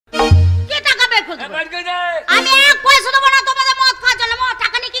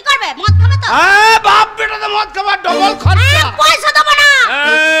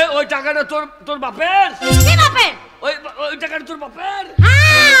টাকাটা তোর বাপের? কি বাপের? ওই টাকাটা তোর বাপের?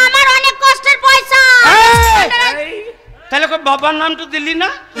 হ্যাঁ, আমার অনেক কষ্টের পয়সা। তাহলে বাবার নাম তো দিলি না?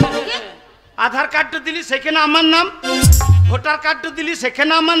 আধার কার্ডটা দিলি সেখানে আমার নাম, ভোটার কার্ডটা দিলি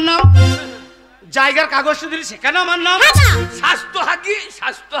সেখানে আমার নাম, জায়গার কাগজটা দিলি সেখানে আমার নাম। স্বাস্থ্য হাগি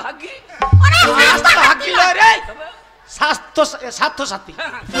স্বাস্থ্য হাগি রে, স্বাস্থ্য সাথী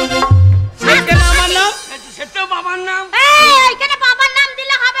সেখানে আমার নাম, সেটাও বাবার নাম। এইখানে বাবার নাম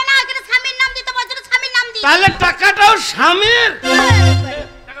দিলে হবে না, এখানে স্বামীর নাম দিতে বলছো, স্বামীর নাম দিই। তাহলে টাকাটাও স্বামীর।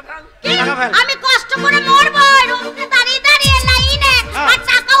 আমি কষ্ট করে মরবো, রোদে দাঁড়িয়ে দাঁড়িয়ে লাইনে, আর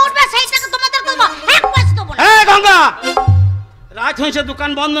টাকা উঠবে সেই টাকা তোমাদের দেবো, এক পয়সা দেবো না। এই গঙ্গা, রাত হয়েছে,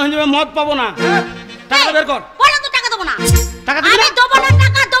 দোকান বন্ধ হয়ে যাবে, মদ পাবো না, টাকা বের কর। বলো তো টাকা দেবো না। টাকা দিবি না? আমি দেবো না,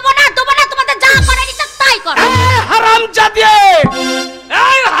 টাকা দেবো না, তোমাদের যা করার ইচ্ছা তাই করো। হারামজাদি,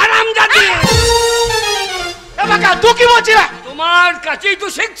 এই হারামজাদি, এ বাকা তুই কি বলছিস? তোমার কাছেই তো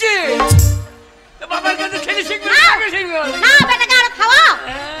শিখছি, বাবার কাছে খেলে শিখবে, আগে শিখবে না। বেটাকে আর খাওয়াও,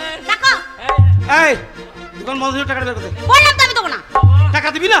 টাকা। এই দোকান বন্ধ হয়ে টাকা বের কর দে। বললাম তো আমি দেবো না। টাকা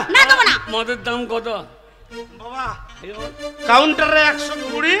দিবি না? না দেবো না। মদের দাম কত বাবা? কাউন্টারে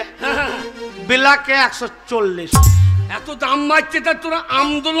 120, বিলাকে 140। এত দাম বাড়ছে, তা তোরা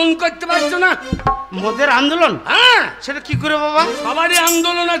আন্দোলন করতে পারছো না? মদের আন্দোলন? হ্যাঁ, সেটা কি করে বাবা? সবারই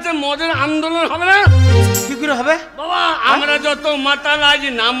আন্দোলন আছে, মদের আন্দোলন হবে না? কি করে হবে বাবা? আমরা যত মাতাল আজ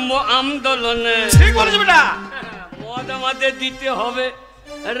নামবো আন্দোলনে। ঠিক বলেছ বেটা। মদ আমাদের দিতে হবে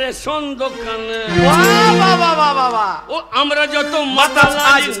রেশন দোকানে। বাবা, ও আমরা যত মাতাল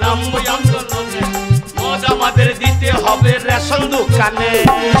আজ নামবো আন্দোলনে, মদ আমাদের দিতে হবে রেশন দোকানে।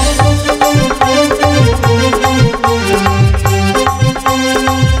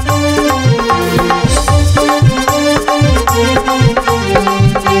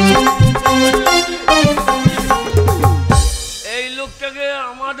 এই লোকটাকে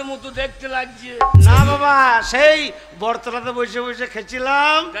আমাদের মতো দেখতে লাগছে না বাবা, সেই বর্তলাতে বসে বসে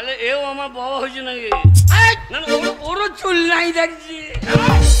খেয়েছিলাম। তাহলে এও আমার বাবা হয়েছে নাকি? না, ওরও চুল নাই দেখছি,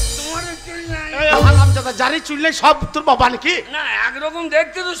 তোমারও চুল নাই। হারামজাদা, জারি চুল নেই সব তোর বাবা নাকি? না, একরকম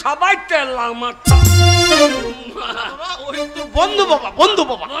দেখতে তো সবাই তেল আমার। ওই তোর বন্ধু বাবা, বন্ধু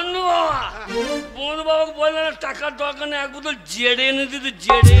বাবা। বন্ধু বাবাকে বললে না টাকার দরকার নেই, এক বোতল জেডে এনে দিতে,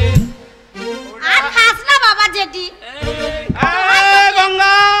 জেডে। আর খাস না বাবা জেডি।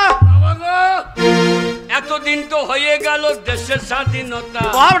 গঙ্গা বাবা গো, এতদিন তো হয়ে গেল দেশের স্বাধীনতা,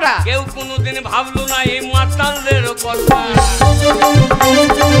 কেউ কোনোদিন ভাবলো না এই মাতালদের কথা।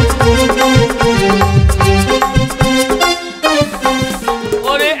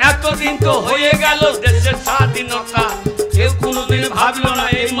 ওরে এতদিন তো হয়ে গেল দেশের স্বাধীনতা, কেউ কোনোদিন ভাবলো না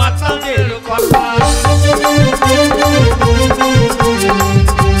এই মাতালদের কথা।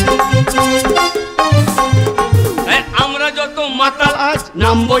 আমরা যত মাতাল আজ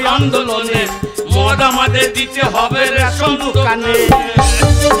নামবো আন্দোলনে, মদ আমাদের দিতে হবে রেশন দোকানে।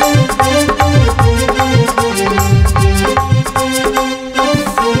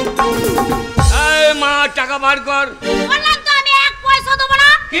 মা টাকা বার কর। বললাম তো আমি এক পয়সা দেবো না।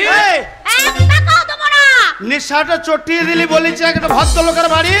 কি? এক টাকাও দেবো না। নেশাটা চটিয়ে দিলি বলেছি, একটা ভদ্রলোকের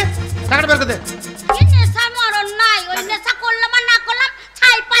বাড়ি, টাকাটা বের করে দে। কি নেশা মরণ নাই, ওই নেশা করলাম আর না করলাম,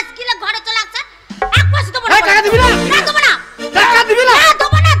 ছাই পাঁচ কিলো ঘরে চলে আসছে। এক পয়সা দেবো না। টাকা দিবি না? না দেবো না। টাকা দিবি না?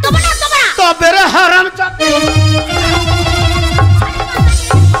 দেবো না, দেবো না, দেবো না। তবে রে হারামজাদা।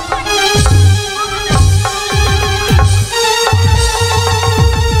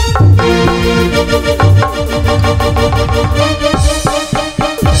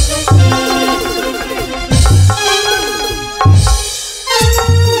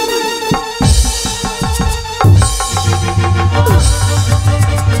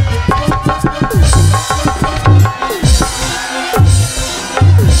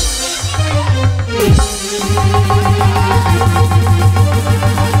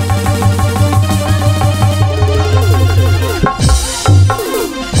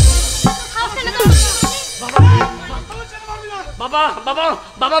 বাবা বাবা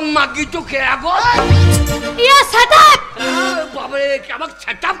বাবা মাগি তো কে আগো? ইয়া সাদাত বাবা রে, আমাকে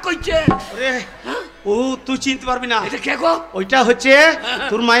ছাটাপ কইছে। রে ও তুই চিনতে পারবি না। এটা কে গো? ওইটা হচ্ছে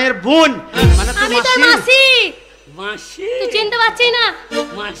তোর মায়ের বোন, মানে তোর আমি তোর মাসি। মাসি। মাসি? তুই চিনতে পারছিস না?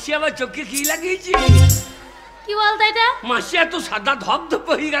 মাসি আবার চোখে কি লাগিয়েছি? কি বলতো এটা? মাসি এত সাদা ধপধপ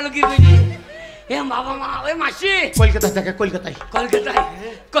হয়ে গেল কি কইছি? এ বাবা মা, ওই মাসি কলকাতায় থাকে, কলকাতায়। কলকাতায়?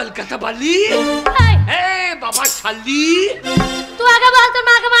 কলকাতা বালি? এ বাবা শালি, তুই আগে বল তোর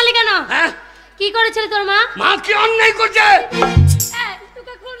মাকে মারলি কেন? হ্যাঁ কি করেছিল তোর মা? মা কি অন্যায় করছে?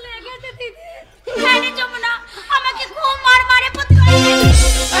 তোকে খুব লেগেছে দিদি। জানি যমুনা আমাকে খুব মার মারে প্রতি করেছে।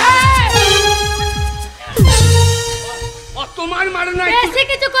 ও তোমার মার নাই? বেশি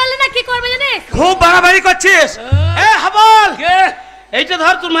কিছু করলে না কি করব খুব বাড়াবাড়ি করছিস। এ হাবল, এইটা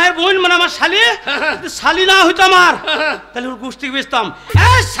ধর তোর মায়ের বোন মানে আমার শালি, শালি না হইতো আমার তাহলে ওর গোষ্ঠী বেচতাম। এ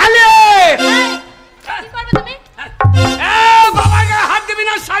শালি, কি করবে তুমি? এ বাবাকে হাত দিবি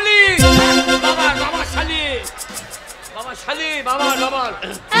না শালি। বাবা বাবা শালি, বাবা শালি, বাবা বাবা।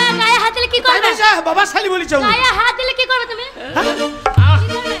 গায়ে হাত দিলে কি করবে? বাবা শালি বলিছ, গায়ে হাত দিলে কি করবে তুমি?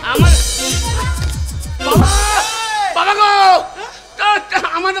 আমার বাবা গো,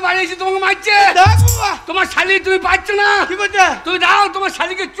 আমাদের বাড়ি এসে তোমাকে মারছে। তোমার শালি তুমি পাচ্ছ না। কি করছে? তুমি দাও তোমার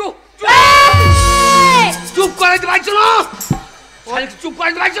শালিকে চুপ চুপ করাইতে পারছো না। শালিকে চুপ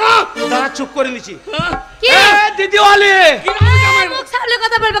করাইতে পারছো না। দাঁড়া, চুপ করে নিছি। কি দিদি ওয়ালি, মুখ সামলে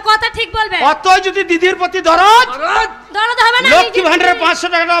কথা বলবে, কথা ঠিক বলবে। অত যদি দিদির প্রতি দরদ দরদ হবে না। লক্ষ্মী ভান্ডারে 500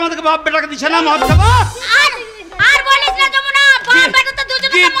 টাকা আমাদেরকে বাপ বেটাকে দিছে না, মদ খাবো। আর বলিস না যমুনা, বাপ বেটা তো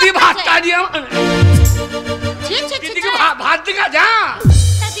দুজনে দিদি ভাতটা দিয়ে ছি ছি ছি। দিদিকে ভাত দিকা যা।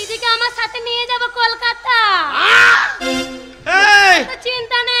 তা দিদিকে আমার সাথে নিয়ে যাব কলকাতা। এই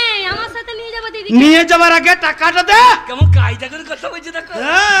চিন্তা নেই, আমার সাথে নিয়ে যাব দিদিকে। নিয়ে যাবার আগে টাকাটা দে। কেমন কায়দা করে কথা বলছে দেখো।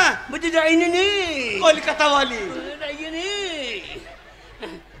 হ্যাঁ, বুঝে যাইনি নি কলকাতা ওয়ালি। যাইনি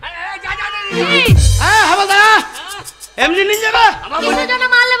হ্যাঁ হাবলদা, এমনি নিয়ে যাবে। কিসের জন্য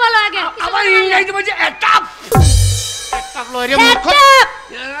মারলে বলো আগে? আবার ইংরেজি বলছে এটাপ একটা লইরে মুখ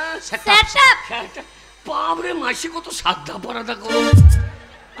সেটআপ। বাপরে মাসি কত সাদা পড়া দেখো।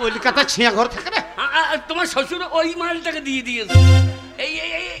 কলকাতা ছিয়া ঘর থাকে রে। তোমার শ্বশুর ওই মালটাকে দিয়ে দিয়েছে। এই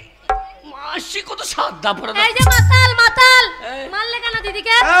এই এই মাসি কত সাদা পড়া এই যে মাতাল মাতাল এই। মারলে কেন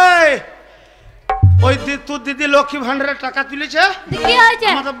দিদিকে? এই ওই তোর দিদি লক্ষ্মী ভান্ডারের টাকা তুলেছে। কি হয়েছে?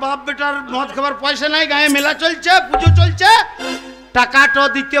 আমাদের বাপ বেটার মদ খাবার পয়সা নাই, গায়ে মেলা চলছে, পুজো চলছে, টাকাটা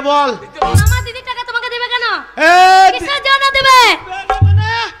দিতে বল। আমার দিদি টাকা তোমাকে দেবে কেন? এই কিসের জন্য দেবে?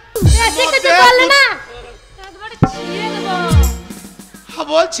 বেশি কিছু বললে না একবারে ছিঁড়ে দেবো।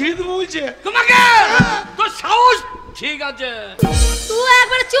 বল, ছিঁড়ে দেবো বলছে তোমাকে। তোর সাহস ঠিক আছে। তুই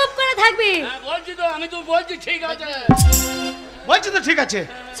একবারে চুপ করে থাকবি। বলছি তো, আমি তো বলছি ঠিক আছে। বলছে তো ঠিক আছে।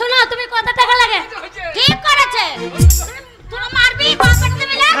 শোনো, তুমি কত টাকা লাগে? ঠিক করেছে। তুই মারবি বাপ বেটা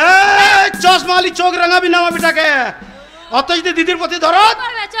মিলে। এই চশমালি চোখ রাঙাবি না আমার বেটাকে। অত যদি দিদির প্রতি দরদ, কি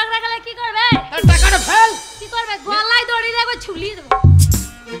করবে? চোখ রাখলে কি করবে? টাকাটা ফেল। কি করবে? গলায় দড়ি দেবো, ঝুলিয়ে দেবো।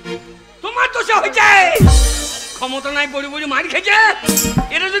 তোমার তো সে হয়েছে ক্ষমতা নাই, বড়ি বড়ি মার খেয়েছে।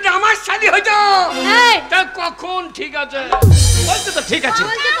 এটা যদি আমার শালি হইতো এই তা কখন ঠিক আছে। বলছে তো ঠিক আছে।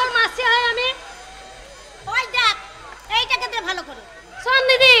 বলছি তোর মাসি হয় আমি। ওই দেখ, এইটাকে দে ভালো করে। শোন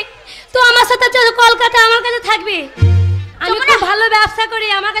দিদি, তুই আমার সাথে চল কলকাতা, আমার কাছে থাকবি। আমি খুব ভালো ব্যবসা করি,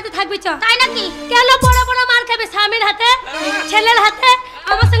 আমার কাছে থাকবি চ। তাই নাকি? কেন বড় বড় মার খাবি স্বামীর হাতে, ছেলের হাতে?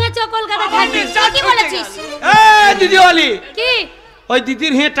 আমার সঙ্গে চ কলকাতা থাকবি। কি বলেছিস? এই দিদি ওয়ালি, কি? ওই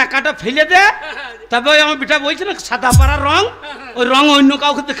দিদির হে টাকাটা ফেলে দে। তবে ওই আমার বেটা বলছে না সাদা পাড়ার রং, ওই রং অন্য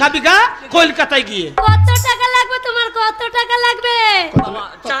কাউকে দেখাবি গা কলকাতায় গিয়ে। কত টাকা লাগবে তোমার? কত টাকা লাগবে?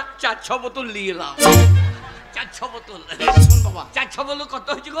 4-6 বোতল নিয়ে এলাম। 4-6 বোতল। শোন বাবা, 4-6 বোতল কত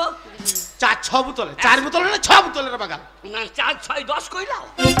হয়েছে গো? 4-6 বোতলে, 4 বোতলে না 6 বোতলের বাগান। না 4-6-10 কইলাও।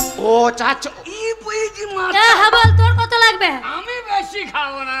 ও 4 ই বুঝি মাছ। এ হাবল, তোর কত লাগবে? আমি বেশি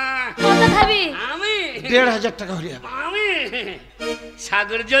খাবো না। কত খাবি? আমি 1,500 টাকা হলে যাবে। আমি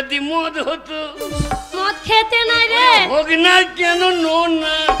সাগর যদি মদ হতো। মদ খেতে নাই রে। হোক না কেন নো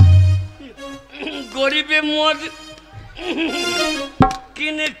না, গরিবে মদ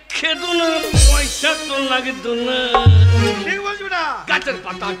কিনে খেতো না, পয়সা তো লাগতো না। ঠিক বলছি বেটা। গাছের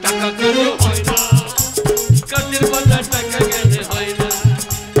পাতা টাকা কেন হয় না, গাছের পাতা টাকা কেন হয় না,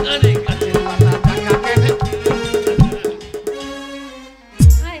 আরে গাছের পাতা টাকা কেন।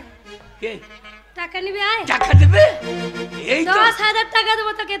 আয়, কে টাকা নিবি? আয়, টাকা দেবে? এই তো 10,000 টাকা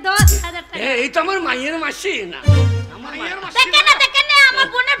দেবো তোকে, 10,000 টাকা। এই তো আমার মায়ের মাসি না, আমার মায়ের মাসি দেখে নে, দেখে নে, আমার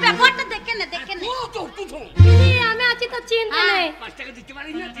বোনের ব্যাপারটা দেখে নে, দেখে নে। ও তো তুই দিদি, আমি আছি তো, চিন্তা নেই। 5 টাকা দিতে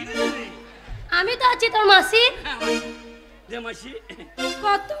পারি না, দিদি দেবে। আমি তো আছি তোর মাসি। দে মাসি।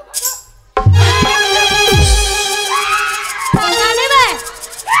 কত বড় টাকা নেবে?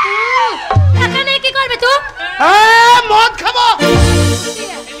 টাকা নিয়ে কি করবে তুই? মদ খাবো।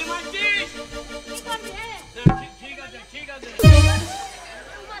 এই মাসিস। কি করবি? ঠিক আছে ঠিক আছে।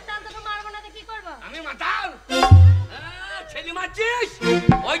 মাতাল তোকে মারবো না তো কি করবো? আমি মাতাল। ছেলে মারছিস,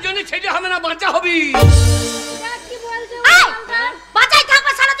 ওই জন্য ছেলে হবে না, বাঁচা হবি। দেখ কি বলছে ও। এই, বাঁচাই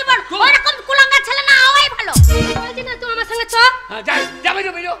থাকবে সারা জীবন। ওইরকম কুলাঙ্গা ছেলে না হওয়াই ভালো। বলছি না, তুই আমার সঙ্গে চ। যা যা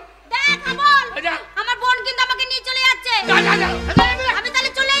বেরো বেরো। দেখ আমল, যা আমার বোন কিন্তু আমাকে নিয়ে চলে যাচ্ছে। যা যা যা। আমি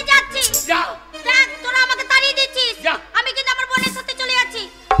তাহলে চলেই যাচ্ছি। যা দেখ, তোরা আমাকে তাড়িয়ে দিচ্ছিস। যা। আমি কিন্তু আমার বোনের সাথে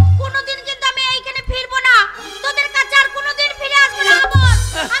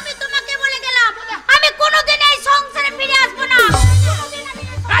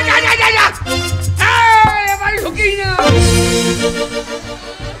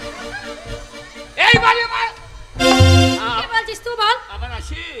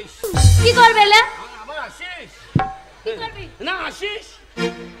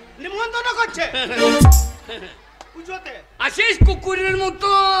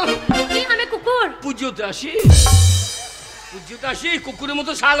পুজোতে আসি কুকুরের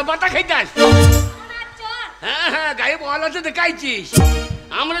মতো শাল বাটা খাইতে আসি। হ্যাঁ হ্যাঁ গায়ে বল আছে দেখাইছিস।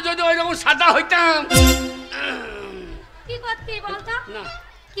 আমরা যদি ওই রকম সাদা হইতাম। কি করতে বলতো? না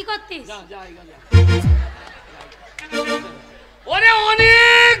কি করতিস? যা যা যা। ওরে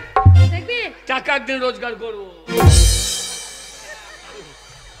অনেক দেখবি টাকার দিন রোজগার করবো।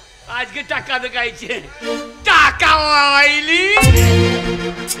 আজকে টাকা দেখাইছে টাকা আইলি।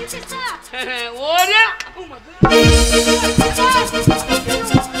 ওরে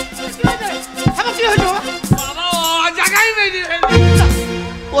বাবা ও জায়গায় বেরিয়ে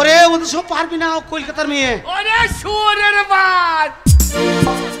ওরে ও তো সব পারবি না কলকাতার মেয়ে। ওরে শুয়োরের বাদ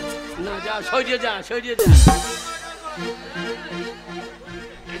না যা সরিয়ে যা সরিয়ে যা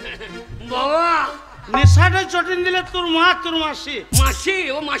বাবা। নেশাটা চটিন দিলে তোর মা তোর মাসি। মাসি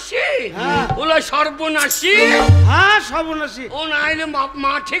ও মাসি হ্যাঁ ওলা সর্বনাশী। হ্যাঁ সর্বনাশী। ও না এলে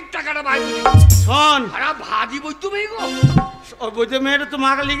মা ঠিক টাকাটা ভাজি শোন আরে ভাজি বই তুমি গো ওই বইতে মেয়েটা তো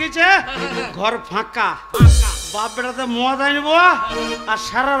মাকে লিখেছে ঘর ফাঁকা বাপ বেটাতে মদ আনবো আর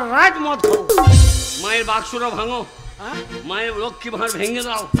সারা রাত মদ খাবো। মায়ের বাক্সটা ভাঙো মায়ের লক্ষ্মী ভাঁড় ভেঙে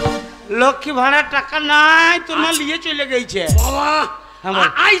দাও। লক্ষ্মী ভাড়ার টাকা নাই তোর মা নিয়ে চলে গেছে বাবা।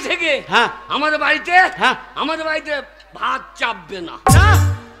 আই থেকে হ্যাঁ আমাদের বাড়িতে হ্যাঁ আমাদের বাড়িতে ভাত চাপবে না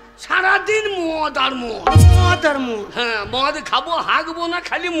সারাদিন মদ আর মদ মদ আর মদ। হ্যাঁ মদ খাবো হাগবো না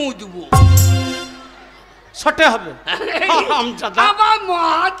খালি মুদবো সটে হবে। আবার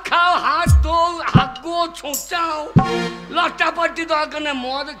মদ খাও হাত দো হাগো ছোঁচাও লটা পাটি দরকার নেই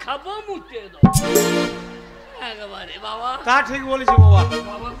মদ খাবো মুতে দাও একেবারে বাবা। তা ঠিক বলেছি বাবা।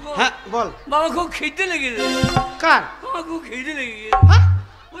 হ্যাঁ বল বাবা খুব খিদে লেগেছে। কার? আমার খুব খিদে লেগেছে।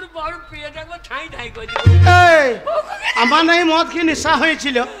 ওর বড় পেট একবার ঠাই ঠাই করে। এই আমার নাই মদ খেয়ে নেশা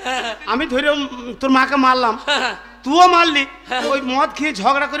হয়েছিল আমি ধরে তোর মাকে মারলাম তুইও মারলি। ওই মদ খেয়ে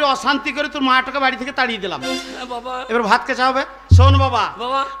ঝগড়া করে অশান্তি করে তোর মাটাকে বাড়ি থেকে তাড়িয়ে দিলাম। বাবা এবার ভাত খেতে হবে। শোন বাবা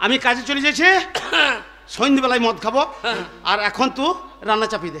বাবা আমি কাজে চলে যাচ্ছি সন্ধ্যেবেলায় মদ খাবো আর এখন তুই রান্না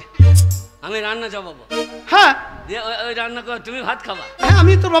চাপিয়ে দে। আমি রান্না চাপাবো? হ্যাঁ ওই রান্না কর তুমি ভাত খাবা? হ্যাঁ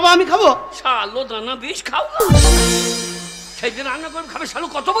আমি তোর বাবা আমি খাবো। শালো দানা বিষ খাও না সেই দিন রান্না করে খাবে শালো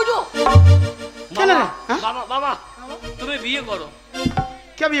কত বোঝো? বাবা বাবা তুমি বিয়ে করো।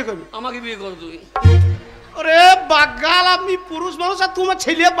 কে বিয়ে করবি? আমাকে বিয়ে করো তুমি। ওরে বাগাল আমি পুরুষ মানুষ আর তোমার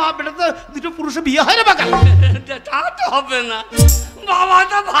ছেলে বাপ বেটা তো দুটো পুরুষের বিয়ে হয় রে বাগাল। তা তো হবে না বাবা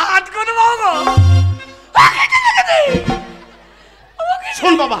তো ভাত করে বাবা।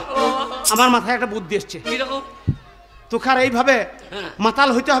 শোন বাবা আমার মাথায় একটা বুদ্ধি এসছে। কিরকম? তোকে আর এইভাবে মাতাল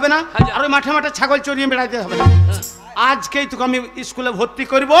হইতে হবে না আর ওই মাঠে মাঠে ছাগল চড়িয়ে বেড়াইতে হবে না। আজকেই তোকে আমি স্কুলে ভর্তি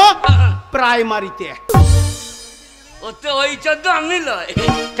করব প্রাইমারিতে। ওতে ওই চোদ্দ আমি লয়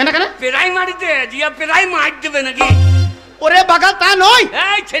কেন কেন প্রাইমারিতে জিয়া প্রাই মার দেবে নাকি? ওরে বাগাল তা নয়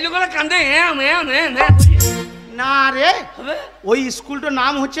এই ছেলেগুলো কান্দে না রে ওই স্কুলটার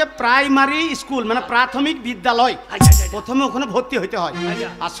নাম হচ্ছে প্রাইমারি স্কুল মানে প্রাথমিক বিদ্যালয়। প্রথমে ওখানে ভর্তি হইতে হয়।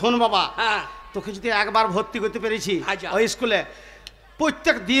 আর শোন বাবা তোকে যদি একবার ভর্তি করতে পেরেছি ওই স্কুলে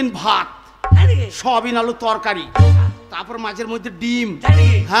প্রত্যেক দিন ভাত সয়াবিন আলু তরকারি তারপর মাঝের মধ্যে ডিম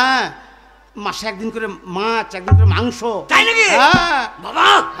হ্যাঁ মাসে একদিন করে মাছ একদিন করে মাংস। তাই নাকি? হ্যাঁ বাবা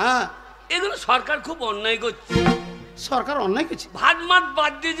হ্যাঁ এগুলো সরকার খুব অন্যায় করছে। সরকার অন্যায় করছে? ভাত মাত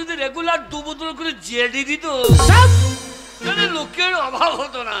বাদ দিয়ে যদি রেগুলার 2 বোতল করে জেডি দিত তাহলে লোকের অভাব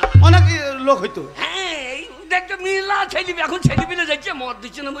হতো না। অনেক লোক হইতো। হ্যাঁ দেখতে মিলা ছেলে এখন ছেলে মিলে যাচ্ছে মদ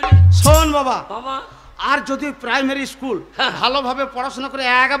দিচ্ছে না বলে। শোন বাবা বাবা আর যদি প্রাইমারি স্কুল ভালোভাবে পড়াশোনা করে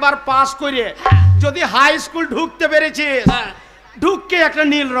একবার পাস করে যদি হাই স্কুল ঢুকতে পেরেছিস ঢুককে একটা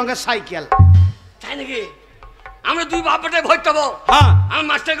নীল রঙের সাইকেল। তাই নাকি? আমরা 2 বাপটায় ভর্তি হবো। হ্যাঁ আমি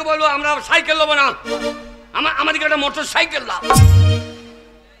মাস্টারকে বলবো আমরা সাইকেল নেবো না আমাদেরকে একটা মোটর সাইকেল দাও।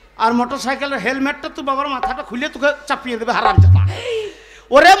 আর মোটর সাইকেলের হেলমেটটা তো বাবার মাথাটা খুলে তোকে চাপিয়ে দেবে হারামজাদা।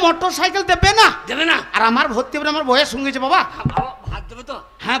 ওরে মোটর সাইকেল দেবে না দেবে না আর আমার ভর্তি হবে আমার বয়স সঙ্গেছে বাবা। ভাত দেবে তো?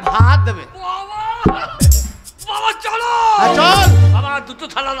 হ্যাঁ ভাত দেবে। বাবা চলো চল বাবা দুটো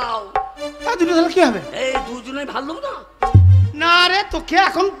থালা দাও। দুটো থালা কি হবে? এই দুজনে ভালো না না রে তোকে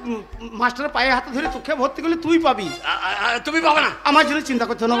এখন মাস্টারের পায়ে হাতে ধরে তোকে ভর্তি করলে তুই পাবি। তুমি পাবে না? আমার জন্য চিন্তা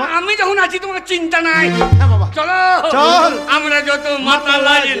করতে না আমি যখন আছি তোমার চিন্তা নাই। হ্যাঁ বাবা চলো চল আমরা যত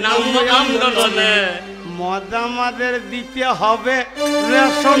মাতালাই নামবো আন্দোলনে মদ আমাদের দিতে হবে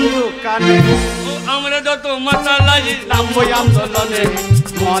রেশন দোকানে। আমরা যত মাতালাই নামবো আন্দোলনে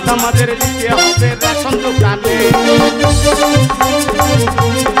মদ আমাদের দিতে হবে রেশন দোকানে।